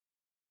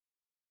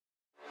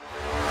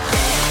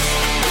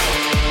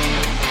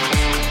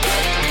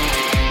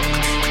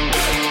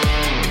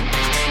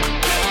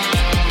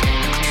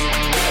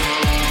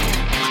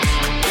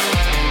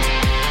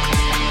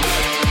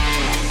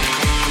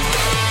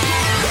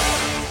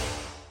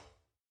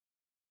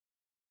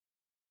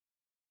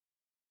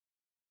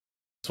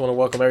Just want to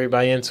welcome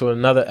everybody into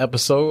another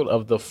episode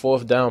of the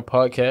Fourth Down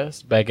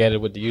Podcast. Back at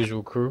it with the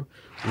usual crew: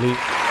 Luke,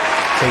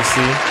 KC,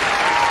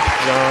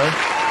 John,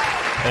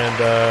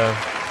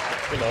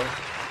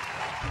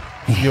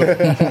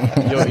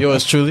 and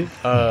yours truly,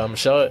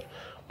 Michelle.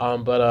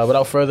 But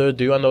without further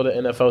ado, I know the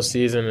NFL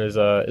season is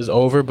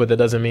over, but that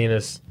doesn't mean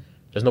there's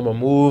no more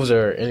moves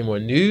or any more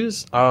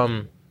news.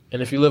 And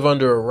if you live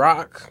under a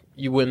rock,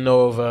 you wouldn't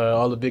know of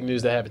all the big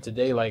news that happened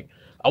today. Like,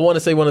 I want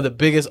to say one of the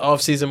biggest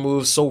offseason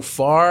moves so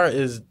far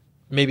is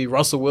maybe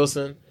Russell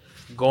Wilson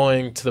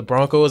going to the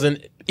Broncos.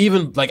 And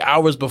even like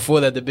hours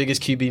before that, the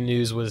biggest QB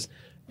news was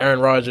Aaron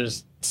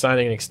Rodgers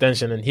signing an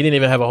extension, and he didn't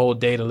even have a whole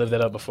day to live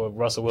that up before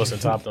Russell Wilson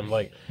topped him.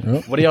 Like,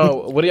 what are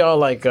y'all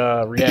like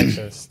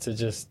reactions to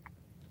just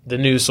the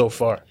news so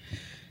far?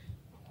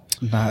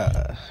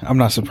 I'm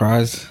not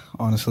surprised,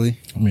 honestly.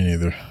 Me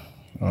neither.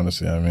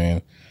 Honestly, I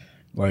mean,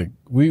 like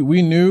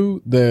we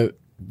knew that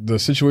the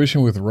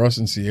situation with Russ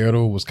in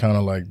Seattle was kind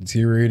of like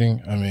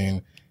deteriorating. I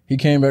mean, he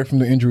came back from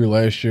the injury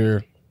last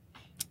year.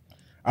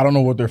 I don't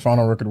know what their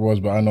final record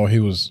was, but I know he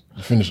was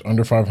finished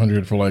under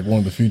 500 for like one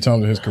of the few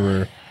times in his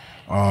career.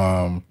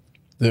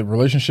 The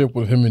relationship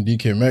with him and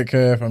DK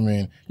Metcalf, I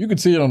mean, you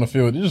could see it on the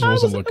field. It just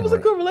wasn't looking right. It was a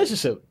good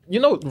relationship. You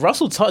know,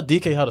 Russell taught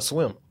DK how to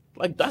swim.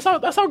 Like, that's how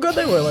good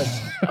they were. Like,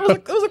 it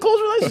was a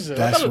close relationship.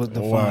 That's what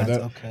defines.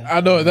 Okay. I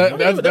know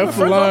that's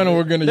the line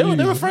we're gonna use.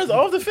 They were friends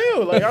off the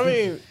field. Like, I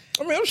mean,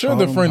 I'm sure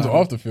they're friends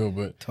off the field,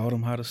 but taught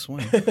him how to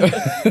swim.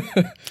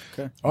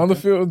 On the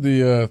field,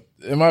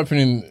 in my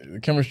opinion, the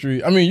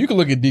chemistry. I mean, you can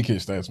look at DK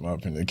stats. In my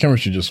opinion, the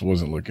chemistry just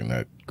wasn't looking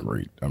that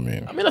great. I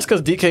mean, that's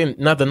because DK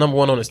not the number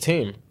one on his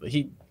team.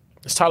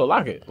 It's Tyler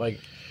Lockett. Like,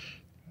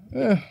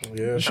 yeah,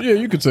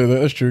 you could say that.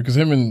 That's true because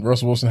him and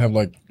Russell Wilson have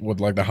like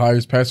the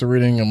highest passer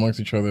rating amongst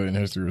each other in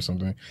history or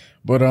something.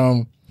 But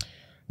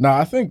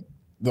I think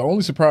the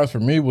only surprise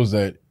for me was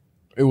that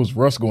it was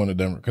Russ going to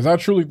Denver because I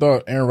truly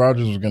thought Aaron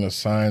Rodgers was going to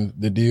sign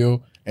the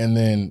deal and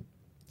then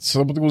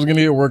something was going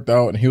to get worked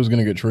out and he was going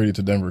to get traded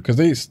to Denver because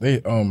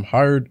they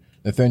hired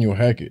Nathaniel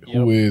Hackett,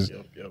 who is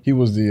he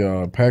was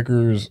the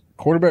Packers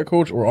quarterback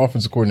coach or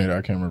offensive coordinator.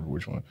 I can't remember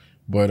which one.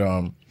 But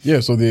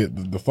so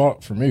the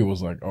thought for me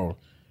was like,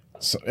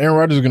 so Aaron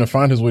Rodgers is going to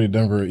find his way to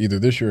Denver either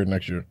this year or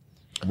next year.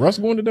 Russ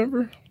going to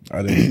Denver?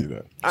 I didn't see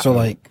that.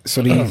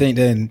 So do you think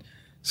then?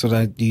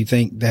 Do you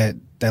think that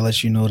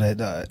lets you know that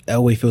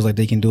Elway feels like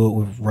they can do it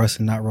with Russ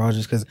and not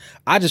Rodgers? Because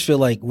I just feel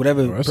like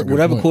whatever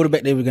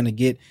quarterback they were going to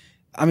get,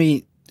 I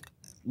mean,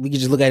 we could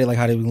just look at it like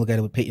how they would look at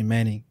it with Peyton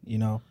Manning, you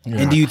know. Yeah.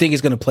 And do you think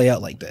it's going to play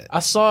out like that? I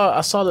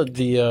saw that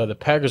the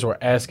Packers were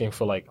asking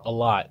for like a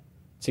lot.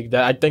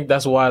 I think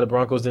that's why the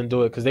Broncos didn't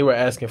do it because they were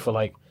asking for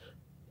like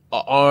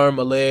an arm,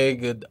 a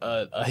leg,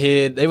 a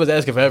head. They was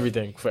asking for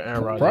everything for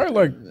Aaron Rodgers. Probably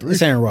like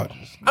it's Aaron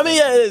Rodgers. I mean,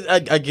 yeah,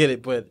 I get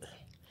it, but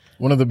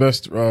one of the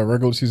best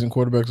regular season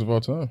quarterbacks of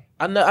all time.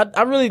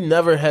 I really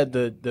never had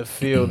the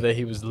feel that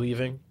he was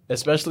leaving,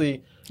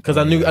 especially because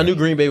I knew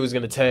Green Bay was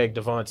going to tag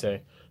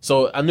Devontae.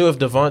 So I knew if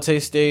Devontae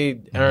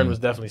stayed, Aaron was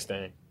definitely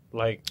staying.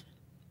 Like,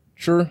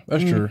 sure,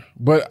 that's true.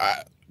 But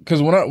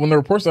because when the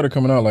reports started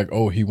coming out, like,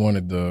 oh, he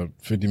wanted the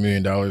 $50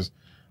 million, I was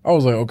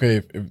like,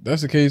 okay, if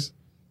that's the case,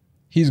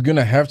 he's going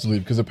to have to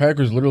leave because the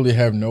Packers literally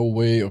have no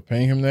way of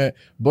paying him that.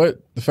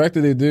 But the fact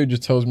that they did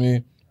just tells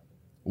me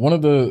one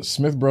of the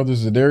Smith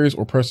brothers, Zadarius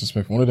or Preston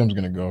Smith, one of them is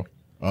going to go.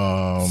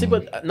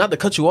 But not to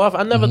cut you off,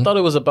 I never thought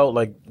it was about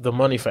like the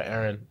money for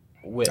Aaron.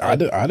 I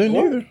didn't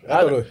either.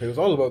 I thought it was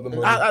all about the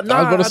money. I was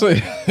about to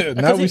say.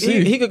 Now we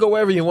see he could go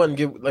wherever he want and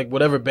get like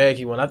whatever bag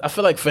he want. I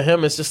feel like for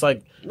him it's just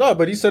like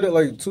but he said it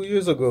like 2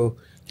 years ago.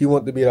 He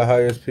wanted to be the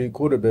highest paid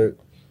quarterback,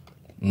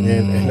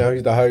 and now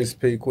he's the highest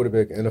paid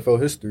quarterback in NFL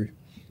history.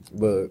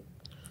 But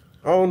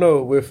I don't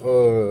know with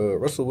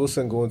Russell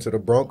Wilson going to the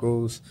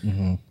Broncos.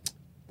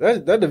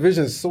 That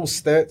division is so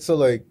stacked. So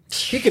like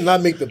he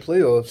cannot make the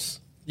playoffs.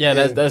 Yeah,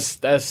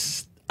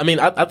 that's. I mean,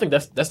 I think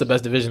that's the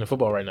best division in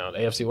football right now, the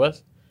AFC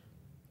West.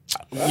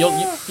 You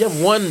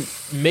have one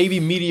maybe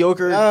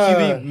mediocre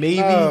QB, maybe.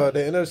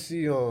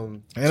 The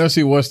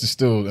NFC West is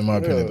still, in my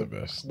opinion, the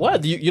best.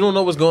 What? You don't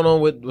know what's going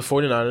on with the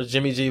 49ers.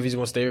 Jimmy G, if he's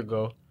going to stay or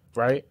go,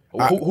 right?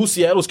 Who's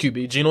Seattle's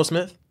QB? Geno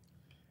Smith?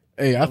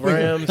 Hey, I think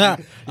Rams. You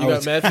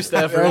got Matthew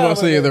Stafford. I was about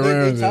to say the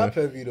Rams. They top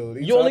heavy, though.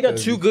 You only got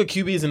two good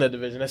QBs in that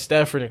division. That's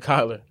Stafford and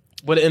Kyler.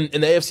 But in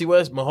the AFC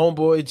West, my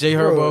homeboy, Jay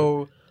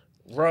Herbo,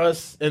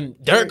 Russ,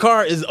 and Derek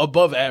Carr is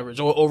above average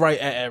or right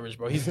at average,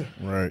 bro. He's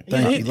right.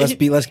 Let's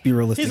be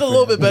realistic. He's a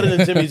little bit better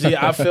than Jimmy G.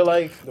 I feel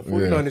like the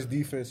 49ers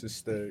defense is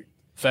stacked.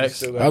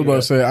 Facts. I was about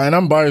to say, and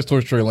I'm biased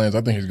towards Trey Lance.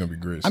 I think he's gonna be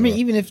great. I mean,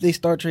 even if they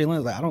start Trey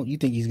Lance, you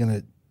think he's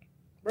gonna?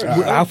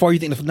 Right. How far you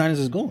think the 49ers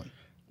is going?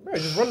 Right,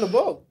 just run the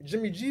ball.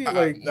 Jimmy G,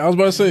 I was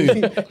about to say,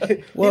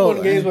 he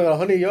won games with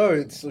 100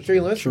 yards, so Trey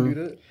Lance should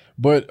do that.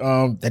 But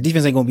that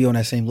defense ain't gonna be on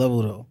that same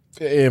level though.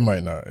 It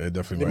might not. It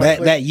definitely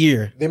might. That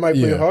year, they might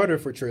play harder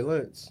for Trey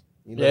Lance.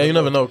 You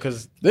never know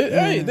because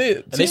they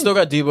still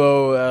got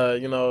Debo,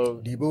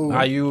 Debo,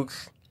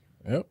 Ayuk.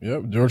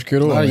 Yep. George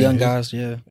Kittle. A lot of young guys. Yeah.